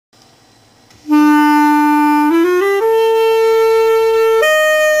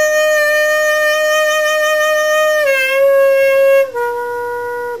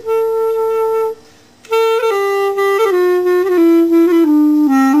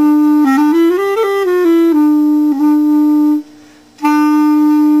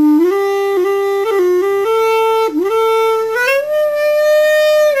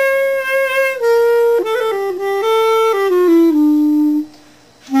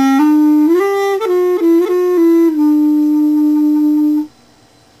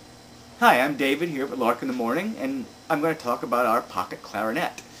I'm David here at Lark in the Morning, and I'm going to talk about our pocket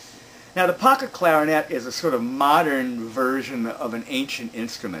clarinet. Now, the pocket clarinet is a sort of modern version of an ancient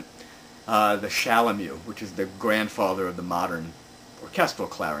instrument, the chalumeau, which is the grandfather of the modern orchestral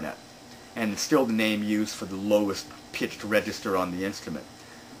clarinet, and it's still the name used for the lowest pitched register on the instrument.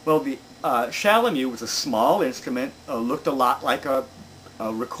 Well, the chalumeau was a small instrument, looked a lot like a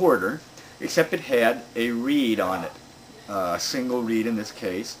recorder, except it had a reed on it, a single reed in this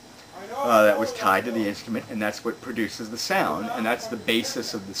case, that was tied to the instrument, and that's what produces the sound, and that's the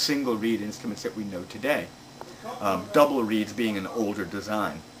basis of the single reed instruments that we know today, double reeds being an older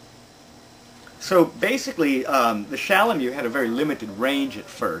design. So basically, the chalumeau had a very limited range at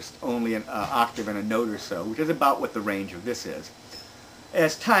first, only an octave and a note or so, which is about what the range of this is.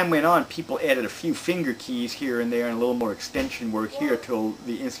 As time went on, people added a few finger keys here and there and a little more extension work here till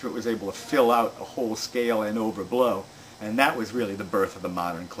the instrument was able to fill out a whole scale and overblow, and that was really the birth of the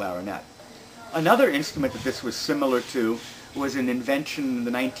modern clarinet. Another instrument that this was similar to was an invention in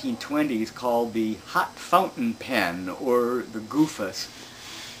the 1920s called the hot fountain pen, or the goofus.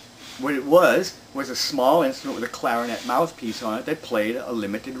 What it was a small instrument with a clarinet mouthpiece on it that played a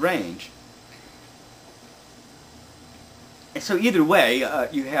limited range. And so either way,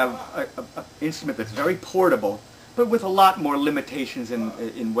 you have an instrument that's very portable, but with a lot more limitations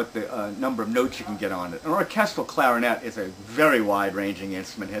in what the number of notes you can get on it. An orchestral clarinet is a very wide-ranging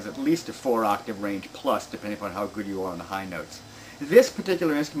instrument. It has at least a 4-octave range plus, depending upon how good you are on the high notes. This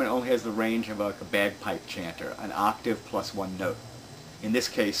particular instrument only has the range of a bagpipe chanter, an octave plus one note. In this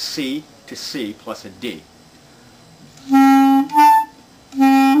case, C to C plus a D.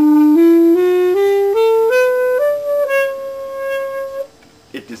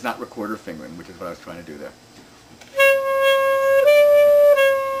 It does not record or fingering, which is what I was trying to do there.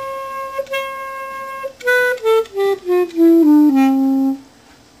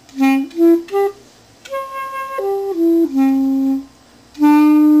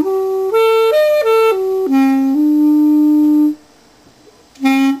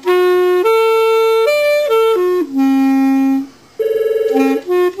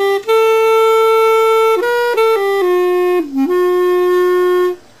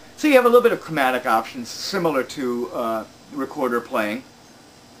 So you have a little bit of chromatic options similar to recorder playing.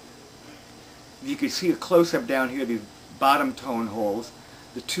 You can see a close-up down here, these bottom tone holes.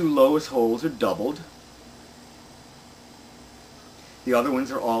 The two lowest holes are doubled. The other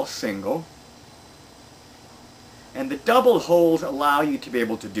ones are all single. And the double holes allow you to be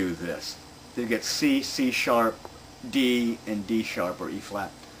able to do this. You get C, C sharp, D, and D sharp or E flat.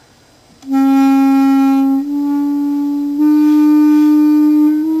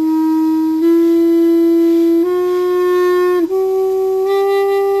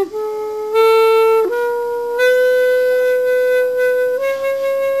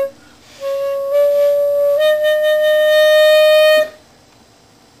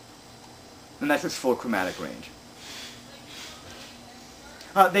 And that's its full chromatic range.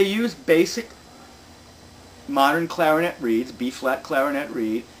 They use basic modern clarinet reeds, B-flat clarinet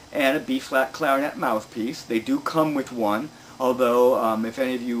reed, and a B-flat clarinet mouthpiece. They do come with one, although if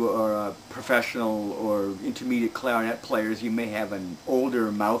any of you are professional or intermediate clarinet players, you may have an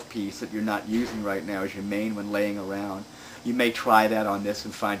older mouthpiece that you're not using right now as your main one laying around. You may try that on this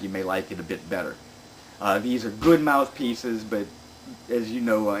and find you may like it a bit better. These are good mouthpieces, but as you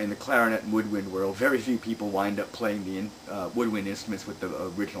know, in the clarinet and woodwind world, very few people wind up playing the woodwind instruments with the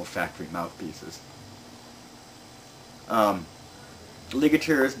original factory mouthpieces.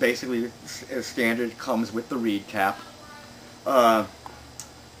 Ligature is basically as standard, comes with the reed cap.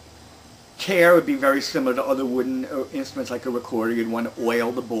 Care would be very similar to other wooden instruments like a recorder. You'd want to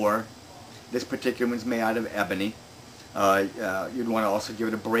oil the bore. This particular one's made out of ebony. You'd want to also give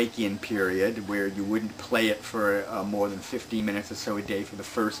it a break-in period where you wouldn't play it for more than 15 minutes or so a day for the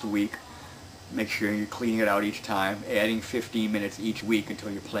first week. Make sure you're cleaning it out each time, adding 15 minutes each week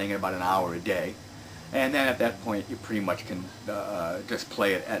until you're playing it about an hour a day. And then at that point you pretty much can just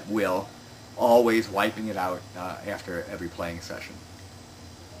play it at will, always wiping it out after every playing session.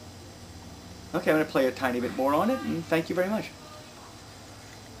 Okay, I'm going to play a tiny bit more on it, and thank you very much.